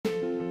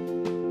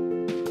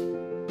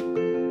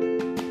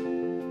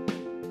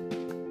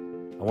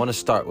I want to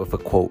start with a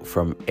quote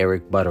from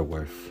Eric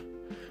Butterworth.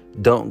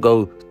 Don't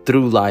go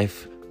through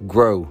life,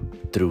 grow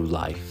through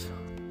life.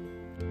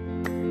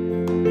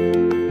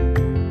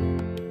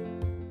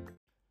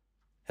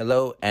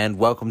 Hello and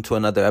welcome to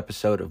another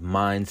episode of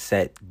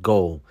Mindset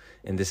Goal.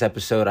 In this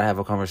episode, I have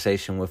a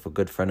conversation with a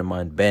good friend of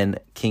mine, Ben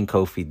King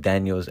Kofi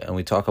Daniels, and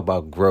we talk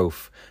about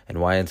growth and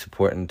why it's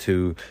important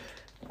to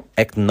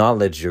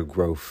acknowledge your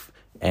growth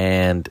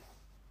and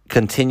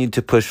continue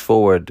to push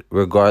forward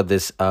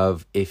regardless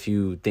of if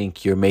you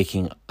think you're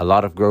making a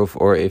lot of growth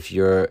or if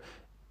you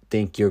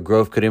think your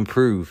growth could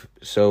improve.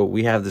 So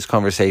we have this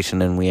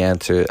conversation and we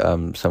answer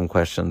some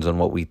questions on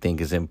what we think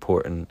is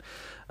important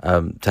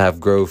to have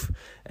growth.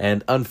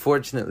 And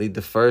unfortunately,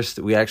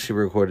 we actually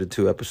recorded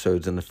 2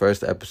 episodes. In the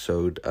first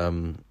episode,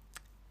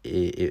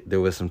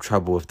 there was some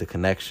trouble with the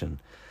connection.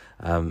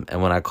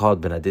 And when I called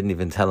Ben, I didn't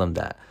even tell him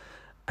that.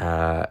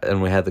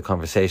 And we had the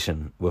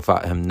conversation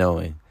without him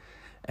knowing.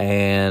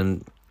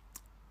 And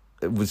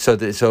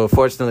so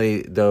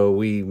fortunately, though,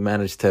 we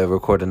managed to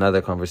record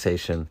another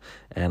conversation.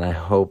 And I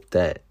hope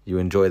that you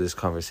enjoy this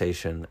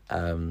conversation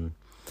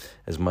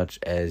as much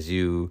as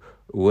you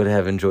would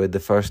have enjoyed the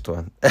first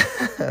one.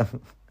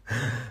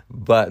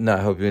 But no,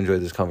 I hope you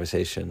enjoyed this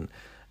conversation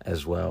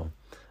as well,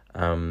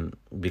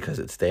 because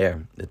it's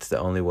there. It's the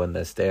only one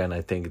that's there, and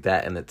I think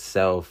that in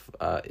itself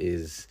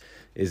is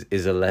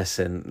a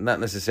lesson, not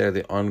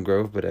necessarily on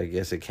growth, but I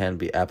guess it can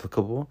be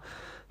applicable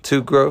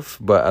to growth,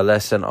 but a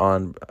lesson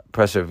on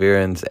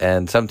perseverance.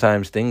 And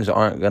sometimes things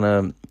aren't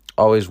gonna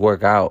always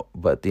work out,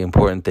 but the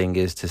important thing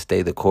is to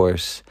stay the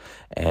course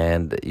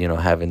and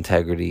have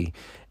integrity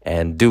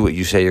and do what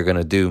you say you're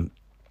gonna do.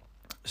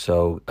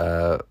 So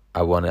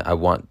I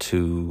want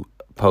to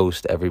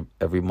post every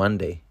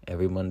Monday.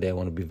 Every Monday I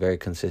want to be very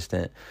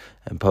consistent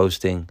and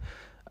posting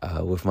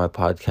with my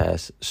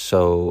podcast.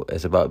 So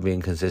it's about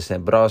being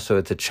consistent, but also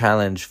it's a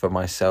challenge for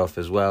myself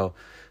as well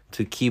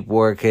to keep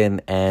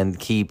working and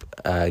keep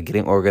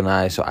getting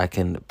organized so I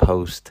can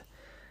post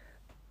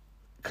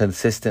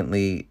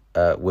consistently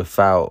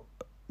without,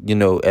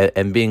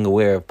 and being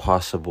aware of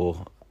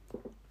possible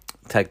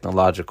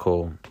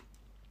technological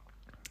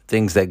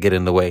things that get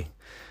in the way,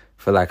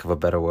 for lack of a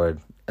better word.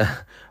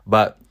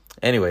 But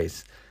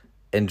anyways,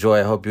 enjoy.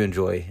 I hope you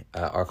enjoy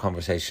our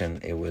conversation.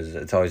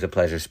 It's always a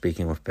pleasure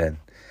speaking with Ben.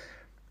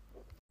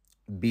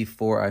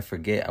 Before I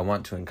forget, I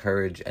want to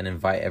encourage and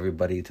invite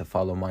everybody to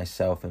follow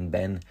myself and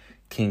Ben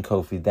King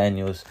Kofi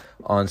Daniels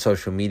on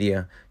social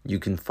media. You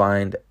can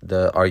find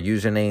our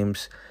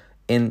usernames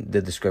in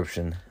the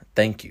description.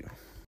 Thank you.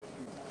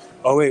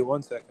 Oh wait,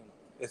 1 second.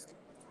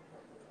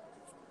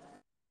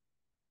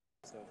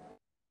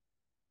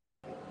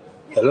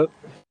 Hello?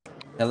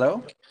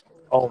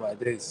 Oh my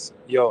days.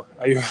 Yo,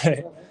 are you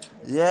right?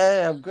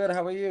 Yeah, I'm good.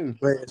 How are you?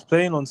 Wait, it's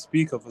playing on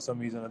speaker for some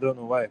reason. I don't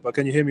know why. But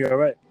can you hear me all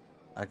right?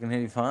 I can hear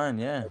you fine,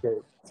 yeah. Okay,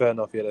 fair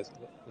enough. Yeah,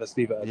 let's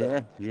leave it at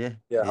that. Yeah,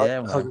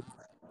 man.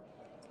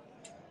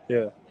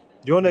 Yeah. Do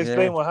you want to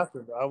explain Yeah. what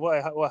happened?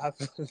 What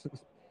happened?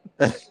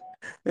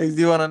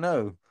 Do you want to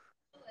know?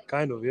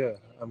 Kind of, yeah.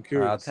 I'm I'll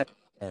curious.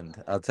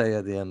 tell you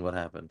at the end what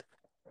happened.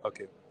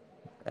 Okay.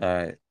 All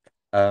right.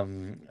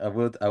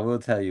 I will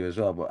tell you as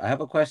well, but I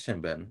have a question,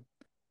 Ben.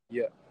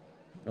 Yeah.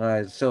 All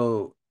right.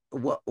 So,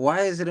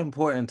 why is it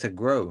important to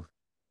grow?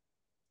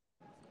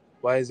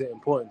 Why is it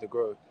important to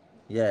grow?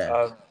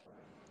 Yeah.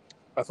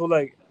 I feel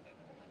like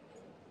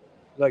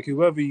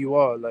whoever you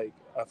are,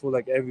 I feel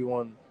like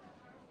everyone,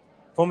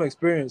 from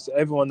experience,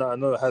 everyone that I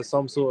know has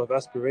some sort of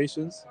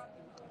aspirations.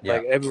 Yeah.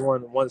 Like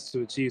everyone wants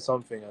to achieve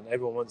something, and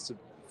everyone wants to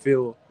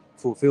feel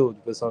fulfilled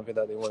with something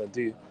that they want to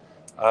do.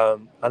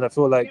 And I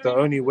feel like the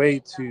only way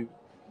to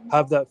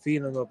have that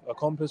feeling of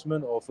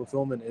accomplishment or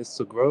fulfillment is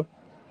to grow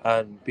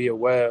and be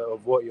aware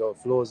of what your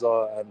flaws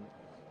are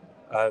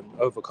and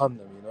overcome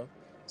them.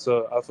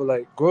 So I feel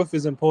like growth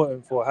is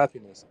important for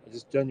happiness,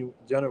 just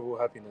general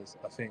happiness.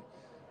 I think,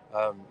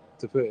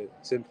 to put it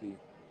simply,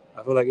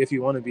 I feel like if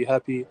you want to be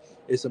happy,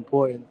 it's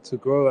important to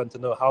grow and to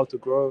know how to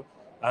grow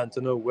and to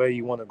know where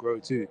you want to grow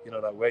to.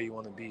 Like where you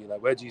want to be.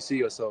 Like where do you see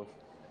yourself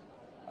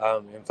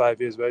in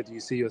 5 years? Where do you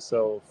see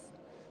yourself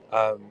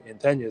in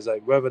 10 years?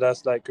 Like whether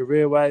that's like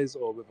career wise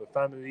or with a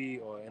family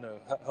or in a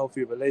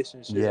healthy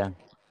relationship. Yeah.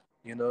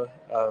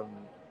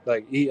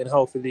 Like eating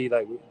healthily.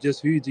 Like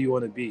just who do you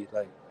want to be?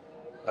 Like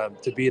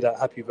to be that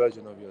happy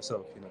version of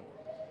yourself.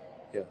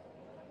 Yeah.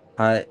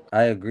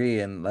 I agree,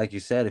 and like you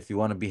said, if you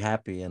want to be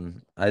happy,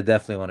 and I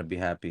definitely want to be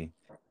happy,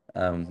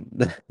 um,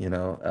 you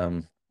know,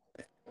 um,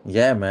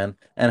 yeah, man.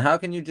 And how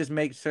can you just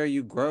make sure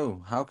you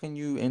grow? How can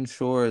you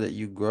ensure that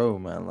you grow,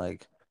 man?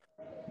 Like,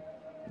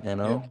 you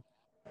know?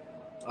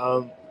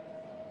 Yeah.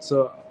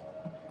 So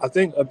I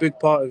think a big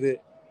part of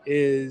it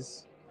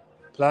is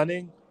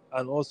planning,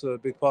 and also a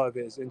big part of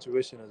it is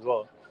intuition as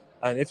well.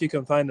 And if you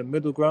can find a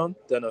middle ground,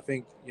 then I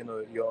think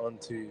you're on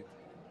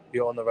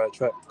the right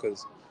track.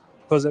 Because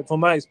from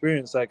my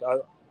experience, like I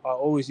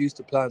always used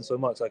to plan so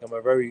much. Like I'm a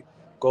very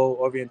goal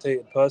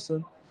orientated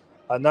person,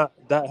 and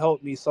that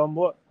helped me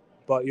somewhat.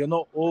 But you're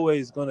not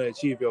always gonna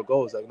achieve your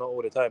goals, like not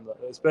all the time. Like,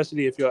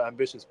 especially if you're an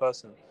ambitious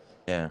person.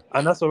 Yeah.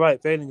 And that's all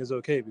right. Failing is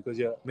okay because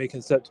you're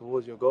making steps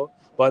towards your goal.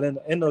 But then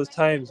in those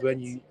times when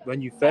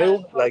you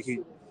fail, like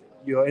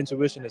your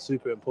intuition is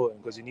super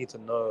important because you need to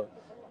know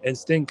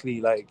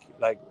instinctively, like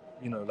like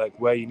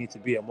where you need to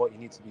be and what you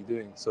need to be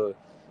doing. So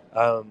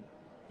um,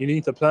 you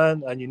need to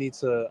plan and you need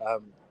to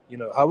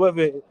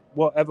however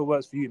whatever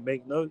works for you,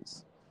 make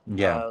notes.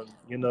 Yeah.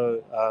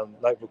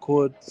 Like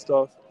record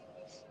stuff,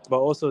 but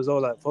also as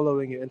well, like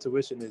following your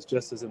intuition is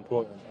just as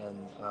important. And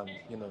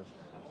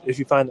if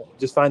you find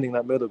just finding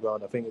that middle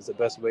ground, I think is the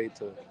best way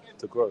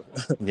to grow.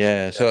 Yeah.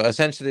 Yeah, So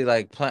essentially,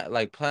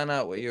 plan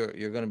out what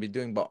you're gonna be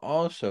doing, but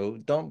also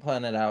don't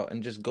plan it out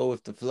and just go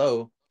with the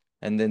flow,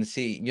 and then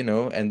see,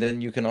 and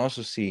then you can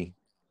also see,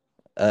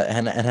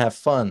 and have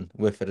fun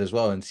with it as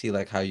well, and see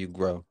like how you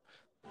grow.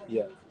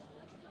 yeah,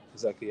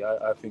 exactly.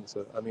 I think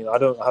so. I mean, I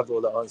don't have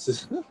all the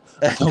answers.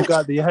 I don't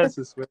got the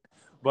answers,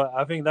 but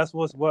I think that's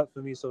what's worked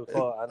for me so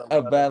far, and A I'm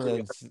pretty happy.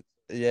 balance.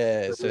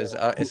 Yeah. So So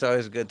yeah, it's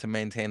always good to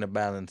maintain a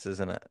balance,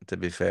 isn't it? To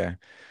be fair.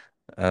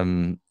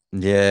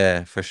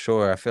 Yeah, for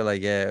sure. I feel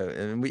like, yeah,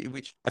 and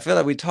I feel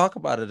like we talk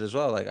about it as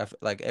well. Like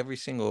like every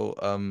single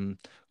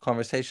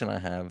conversation I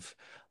have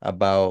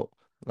about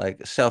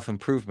like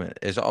self-improvement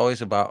is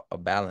always about a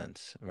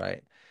balance,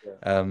 right? yeah.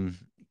 Um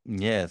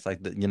yeah, it's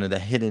like the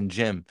hidden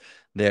gem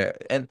there.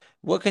 And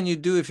what can you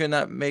do if you're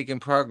not making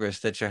progress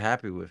that you're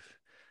happy with,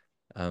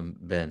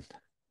 Ben?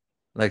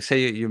 Like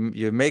say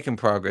you're making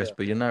progress Yeah.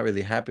 but you're not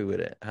really happy with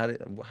it. How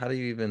do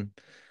you even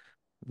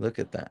look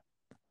at that?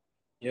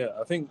 Yeah,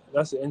 I think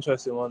that's an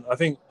interesting one. I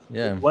think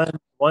Yeah.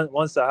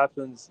 once that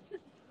happens,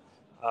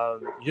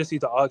 you just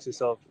need to ask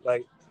yourself,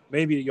 like,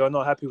 maybe you're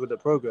not happy with the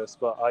progress,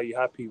 but are you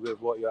happy with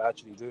what you're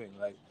actually doing?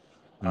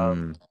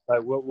 Mm,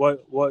 Like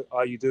what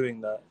are you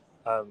doing that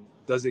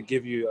does it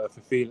give you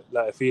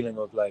a feeling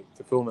of like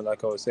fulfillment,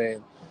 like I was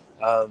saying?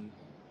 Um,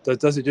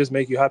 does it just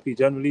make you happy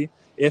generally?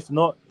 If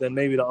not, then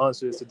maybe the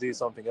answer is to do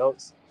something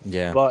else.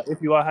 yeah. But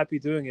if you are happy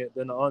doing it,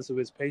 then the answer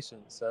is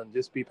patience and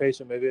just be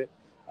patient with it.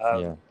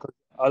 Yeah. 'Cause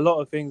a lot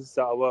of things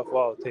that are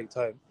worthwhile take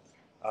time.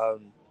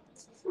 Um,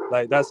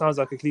 like that sounds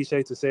like a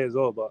cliche to say as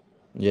well, but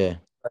Yeah,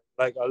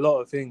 like a lot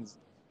of things,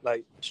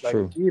 like it's like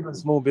true. even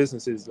small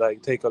businesses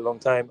like take a long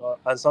time,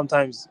 and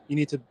sometimes you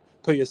need to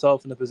put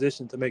yourself in a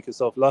position to make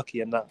yourself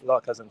lucky, and that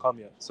luck hasn't come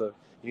yet, so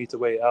you need to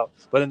wait it out.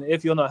 But then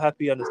if you're not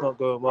happy and it's not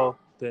going well,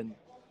 then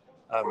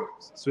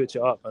switch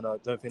it up, and I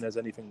don't think there's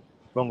anything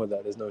wrong with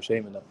that. There's no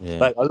shame in that. Yeah.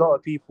 Like a lot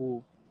of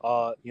people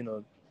are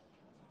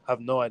have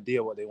no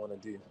idea what they want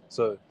to do,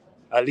 so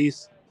at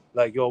least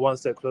like you're one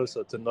step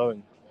closer to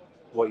knowing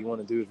what you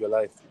want to do with your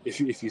life if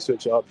you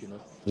switch it up,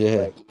 Yeah.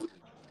 like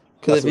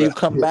Because that's if the way you I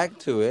come see it.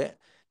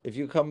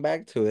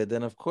 back to it,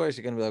 then of course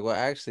you're gonna be like, well,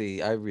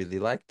 actually, I really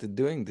like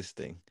doing this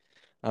thing.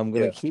 I'm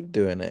gonna Yeah. keep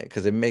doing it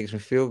because it makes me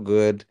feel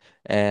good.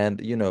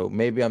 And,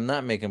 maybe I'm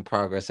not making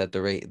progress at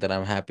the rate that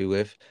I'm happy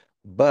with,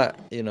 but,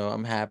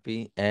 I'm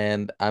happy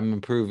and I'm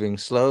improving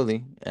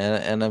slowly,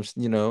 and I'm,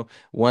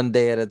 one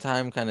day at a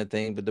time kind of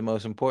thing. But the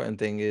most important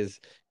thing is,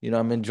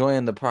 I'm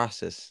enjoying the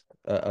process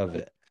of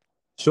it.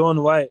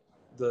 Sean White,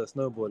 the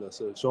snowboarder.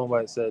 So Sean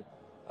White said,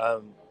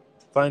 um,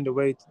 find a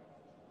way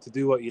to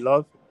do what you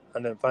love,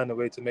 and then find a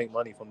way to make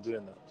money from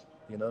doing that.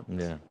 You know,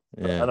 Yeah.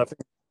 Yeah. and I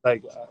think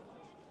like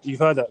you've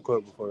heard that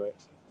quote before, right?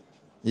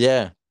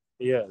 Yeah.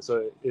 Yeah.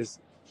 So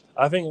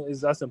I think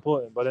that's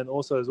important. But then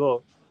also as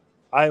well,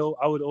 I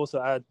would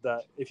also add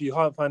that if you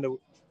can't find a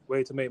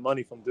way to make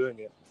money from doing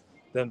it,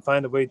 then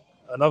find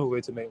another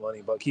way to make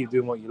money, but keep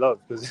doing what you love.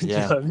 Because you know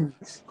Yeah. what I mean?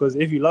 Because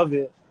if you love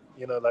it,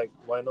 like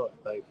why not?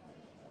 Like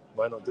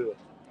why not do it?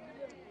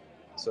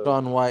 So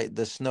Shaun White,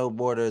 the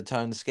snowboarder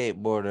turned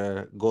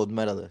skateboarder, gold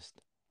medalist.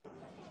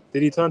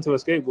 did he turn to a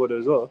skateboarder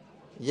as well?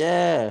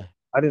 Yeah,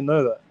 I didn't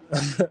know that.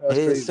 That's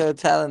he's crazy. so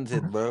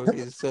talented, bro.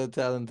 He's so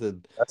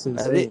talented. That's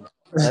At least, insane.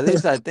 at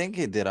least I think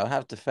he did. I'll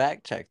have to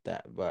fact check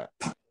that, but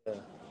Yeah.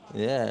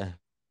 yeah,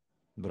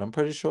 but I'm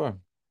pretty sure.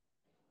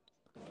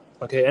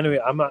 Okay. Anyway,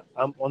 I'm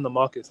on the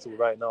market still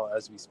right now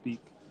as we speak.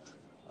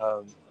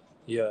 Um,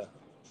 yeah,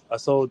 I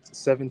sold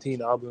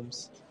 17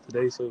 albums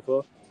today so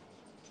far.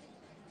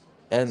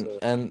 And So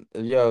and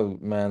yo,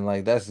 man,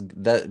 like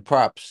that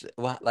props.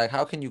 Like,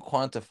 how can you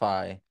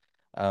quantify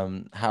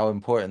how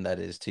important that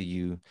is to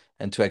you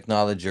and to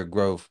acknowledge your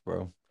growth,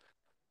 bro?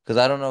 Because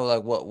I don't know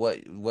like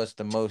what's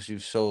the most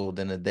you've sold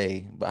in a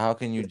day, but how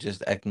can you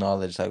just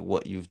acknowledge like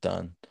what you've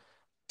done?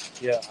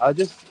 yeah, I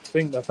just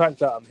think the fact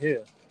that I'm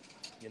here,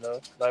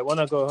 like when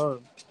I go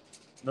home,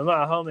 no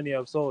matter how many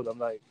I've sold, I'm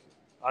like,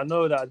 I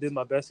know that I did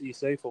my best each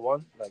day for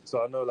one. Like,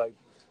 so I know like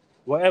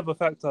whatever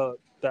factor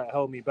that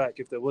held me back,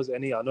 if there was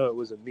any, I know it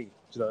wasn't me.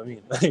 Do you know what I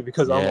mean? Like,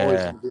 because I'm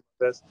always Yeah. going to do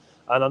my best,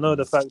 and I know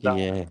the fact that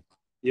Yeah.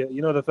 yeah,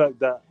 the fact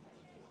that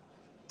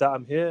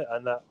I'm here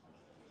and that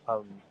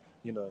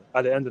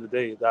at the end of the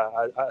day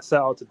that I set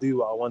out to do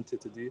what I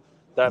wanted to do.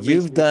 That makes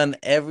You've me done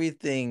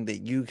everything that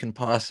you can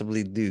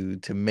possibly do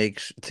to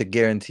to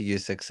guarantee your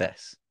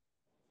success.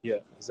 yeah,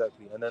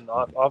 exactly. And then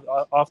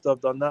after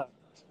I've done that,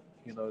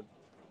 you know,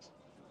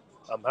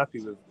 I'm happy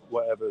with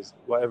whatever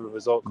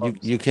result You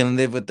comes. you can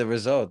live with the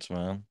results,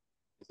 man.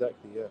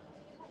 Exactly, yeah.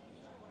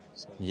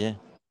 So Yeah,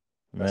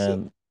 that's it.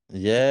 man.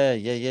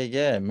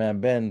 Yeah, man.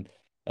 Ben,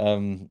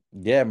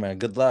 yeah, man.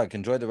 Good luck.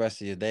 Enjoy the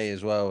rest of your day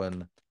as well,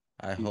 and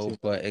I You too.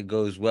 hope it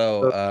goes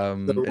well. So,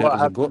 so It what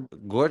was a happened?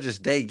 gorgeous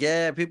day.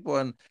 Yeah, people.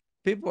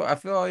 I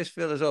feel always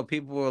feel as though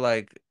people were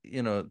like,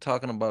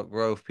 talking about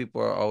growth.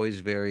 People are always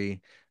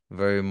very,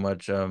 very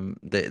much.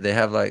 They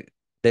have like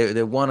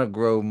they want to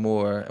grow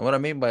more, and what I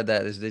mean by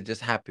that is they're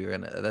just happier,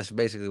 and that's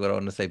basically what I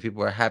want to say.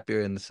 People are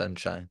happier in the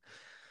sunshine.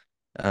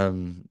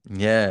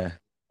 Yeah.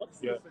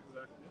 Yeah.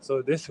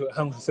 So this hang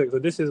on a sec. So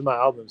this is my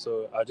album.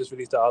 So I just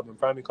released the album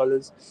Primary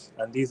Colors,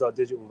 and these are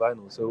digital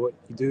vinyl. So what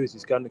you do is you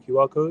scan the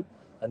QR code,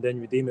 and then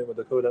you redeem it with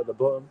the code at the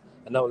bottom,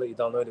 and that will let you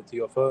download it to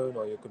your phone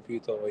or your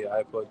computer or your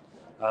iPod,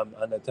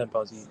 and they're £10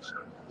 each.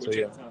 So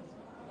yeah,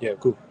 yeah,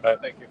 cool. All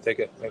right, thank you. Take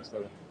care. Thanks,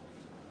 brother.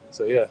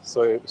 So yeah,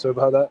 sorry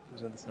about that.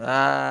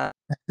 Ah,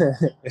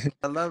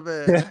 I love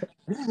it.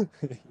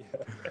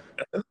 Yeah.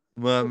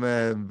 My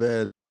man,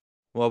 Ben.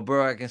 Well,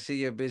 bro, I can see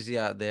you're busy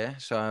out there,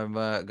 so I'm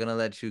gonna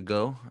let you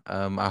go.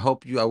 I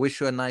wish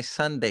you a nice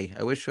Sunday.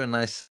 I wish you a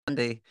nice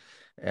Sunday,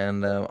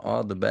 and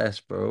all the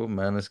best, bro.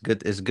 Man, it's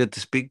good. It's good to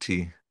speak to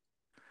you.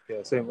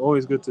 Yeah, same.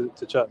 Always good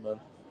to chat, man.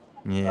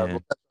 Yeah,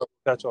 We'll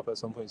catch up at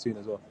some point soon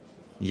as well.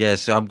 yeah.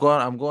 So I'm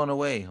going. I'm going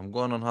away. I'm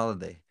going on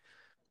holiday.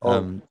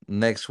 Oh,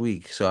 Next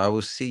week. So I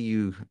will see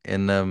you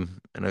in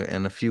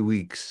a few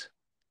weeks.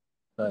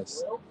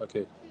 nice.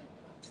 Okay.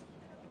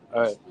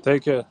 All right.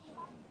 Take care.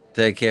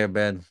 Take care,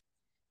 Ben.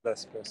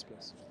 Bless.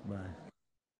 Bye.